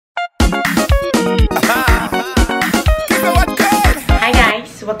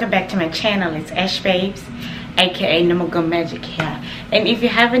to my channel. It's Ash Babes, aka Namuga Magic here. And if you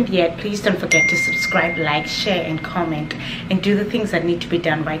haven't yet, please don't forget to subscribe, like, share and comment, and do the things that need to be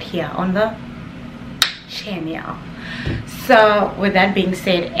done right here on the channel. So with that being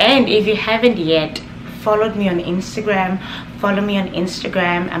said, and if you haven't yet followed me on Instagram, follow me on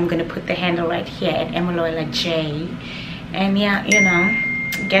Instagram. I'm gonna put the handle right here at Emaloila J. And yeah, you know,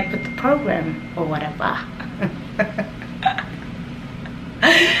 get with the program or whatever.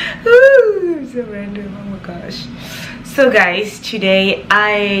 Ooh, so random. Oh my gosh. So guys, today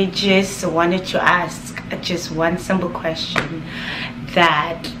I just wanted to ask just one simple question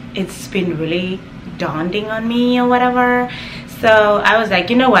that it's been really daunting on me or whatever. So I was like,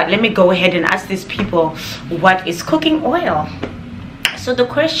 you know what, let me go ahead and ask these people what is cooking oil. So the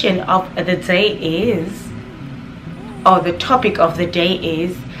question of the day is, or the topic of the day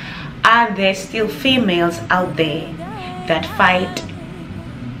is, are there still females out there that fight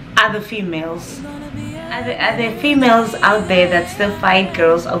other females? Are there females out there that still fight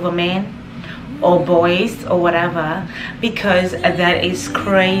girls over men or boys or whatever? Because that is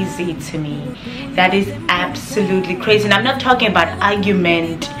crazy to me. That is absolutely crazy. And I'm not talking about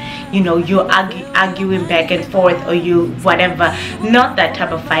argument, you know, you're arguing back and forth or you whatever, not that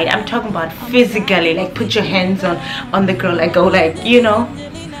type of fight. I'm talking about physically, like put your hands on the girl, like go like, you know,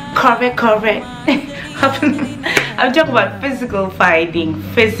 correct. I'm talking about physical fighting,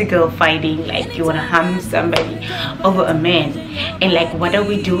 like you want to harm somebody over a man. And like, what are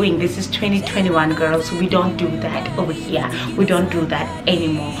we doing? This is 2021, girls. We don't do that over here. We don't do that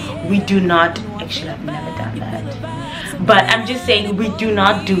anymore. We do not, actually I've never done that, but I'm just saying we do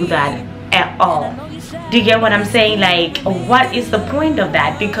not do that at all. Do you get what I'm saying? Like, what is the point of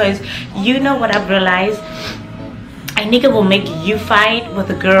that? Because you know what I've realized, a nigga will make you fight with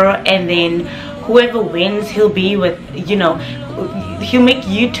a girl, and then whoever wins, he'll be with, you know, he'll make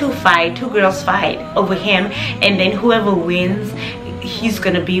you two girls fight over him, and then whoever wins, he's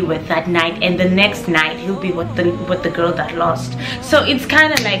gonna be with that night, and the next night he'll be with the girl that lost. So it's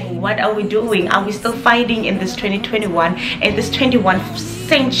kind of like, what are we doing? Are we still fighting in this 2021 and this 21st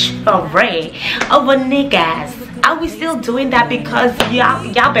century over niggas? Are we still doing that? Because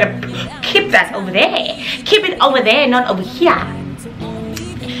y'all better keep that over there, keep it over there, not over here,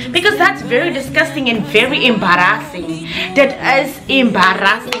 because that's very disgusting and very embarrassing. That is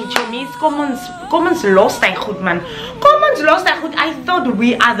embarrassing. Commons lost I goed, man. Commons lost I goed. I thought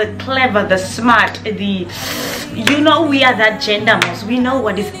we are the clever, the smart, the, you know, we are that gender most. We know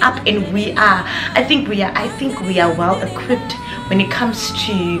what is up, and we are, I think we are well equipped when it comes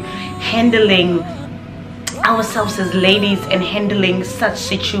to handling ourselves as ladies and handling such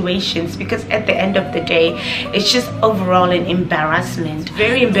situations, because at the end of the day it's just overall an embarrassment.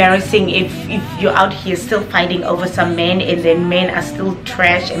 Very embarrassing if you're out here still fighting over some men, and then men are still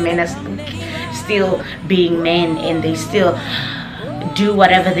trash, and men are still being men, and they still do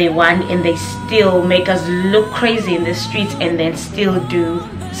whatever they want, and they still make us look crazy in the streets, and then still do.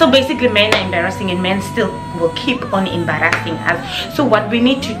 So basically men are embarrassing, and men still will keep on embarrassing us. So what we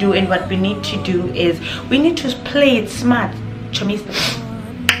need to do, is we need to play it smart. Chamis,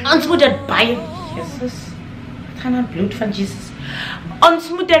 ons moet dit baie, Jesus, wat gaan aan bloed van Jesus. Ons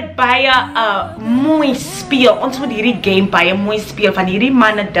moet dit baie mooi speel. Ons moet hierdie game baie mooi speel. Van hierdie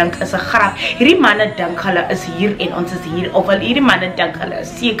manne dink is 'n grap. Hierdie manne dink hulle is hier en ons is hier. Of hierdie manne dink hulle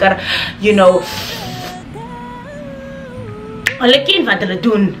is seker, you know, hulle ken wat hulle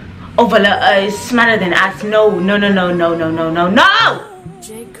doen, of hulle is smarter than us. No.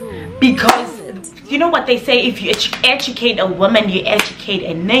 Because you know what they say, if you educate a woman, you educate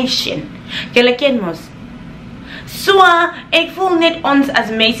a nation. Julle ken mos. So ek voel net ons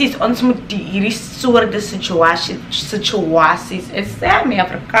as meisies, ons moet hierdie soorte situasies, is daar my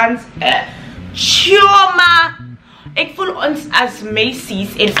Afrikaans? Choma. Ek voel ons as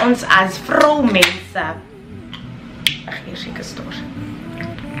meisies en ons as vroumense. Ag, hier is ek stoor.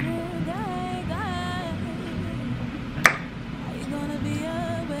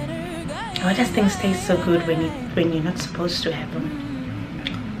 Why does things taste so good when you're not supposed to have them?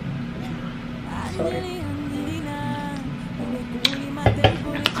 Sorry.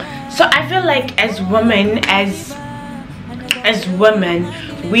 So I feel like as women,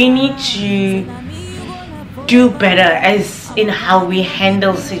 we need to do better as in how we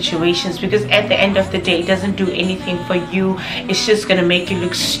handle situations, because at the end of the day it doesn't do anything for you. It's just gonna make you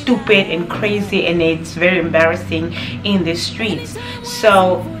look stupid and crazy, and it's very embarrassing in the streets.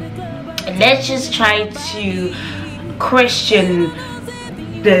 So let's just try to question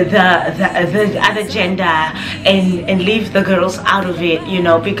the other gender and leave the girls out of it, you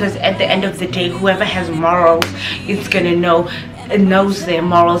know, because at the end of the day, whoever has morals is gonna know knows their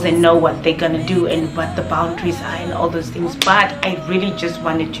morals and know what they're gonna do and what the boundaries are and all those things. But I really just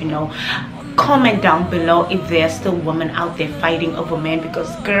wanted to know, comment down below if there's still women out there fighting over men,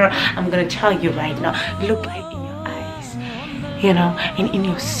 because girl, I'm gonna tell you right now, look right in your eyes, you know, and in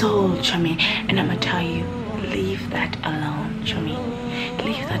your soul, Chami, and I'm gonna tell you, leave that alone, Chami.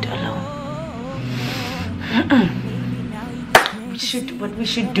 Leave that alone. What we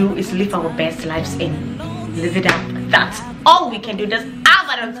should do is live our best lives and live it up. That's all we can do. That's all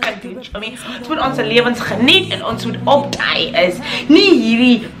wat ons kan doen, Chami. Ons moet ons lewens geniet en ons moet opdaai is. Nie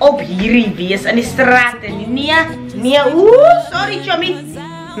hierdie op hierdie wees in die straat en nee, ooh, sorry, Chami.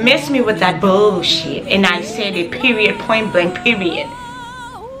 Miss me with that bullshit. And I said it, period, point blank, period.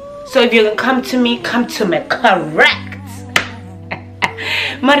 So if you can come to me, correct.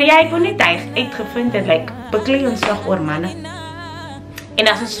 Maar jy het net uitgevind dat like beklei ons nog oor manne. En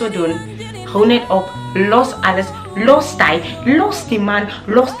as ons so doen, hou net op, los alles, los die man,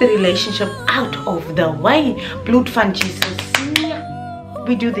 los the relationship out of the way. Bloed van Jesus.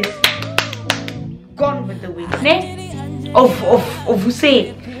 We do this. Gone with the wind, nee? Of hoe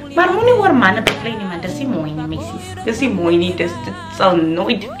sê? Maar moenie oor manne beklei nie, man. Dis nie mooi nie, messies. Dis nie mooi nie. Dit sal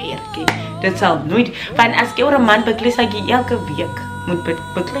nooit werk nie. Dit sal nooit. Want as jy oor 'n man beklei, sal jy elke week moet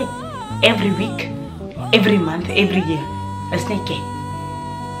beklei. Every week, every month, every year. Is net jy.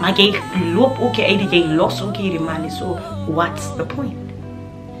 Maar jy loop ook uit, jy los ook hierdie man. So what's the point?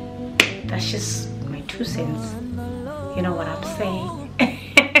 That's just my 2 cents. You know what I'm saying?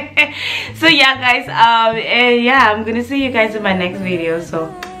 So yeah, guys, yeah, I'm gonna see you guys in my next video. So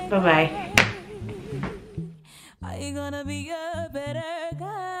bye bye.